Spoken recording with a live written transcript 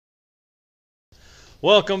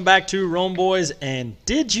Welcome back to Rome Boys, and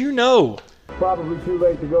did you know? Probably too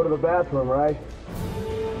late to go to the bathroom, right?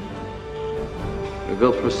 We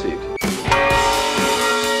will proceed.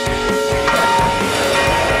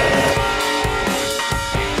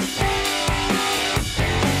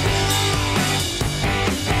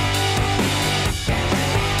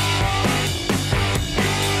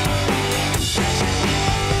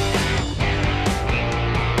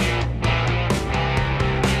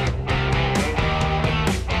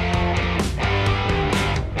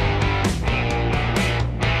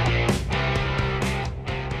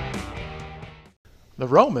 The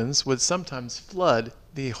Romans would sometimes flood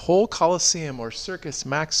the whole Colosseum or Circus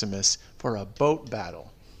Maximus for a boat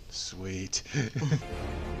battle. Sweet.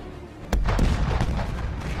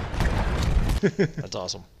 That's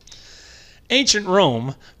awesome. Ancient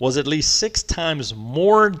Rome was at least 6 times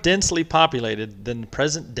more densely populated than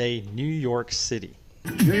present-day New York City.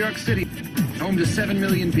 New York City, home to 7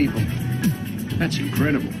 million people. That's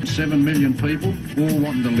incredible. 7 million people all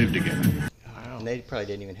wanting to live together. And they probably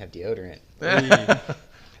didn't even have deodorant.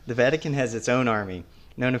 The Vatican has its own army,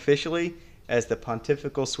 known officially as the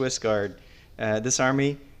Pontifical Swiss Guard. This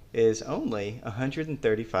army is only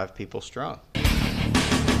 135 people strong.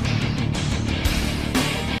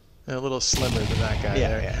 A little slimmer than that guy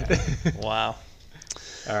there. Yeah. Wow.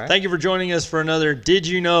 All right. Thank you for joining us for another Did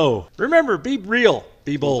You Know? Remember, be real,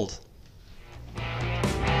 be bold.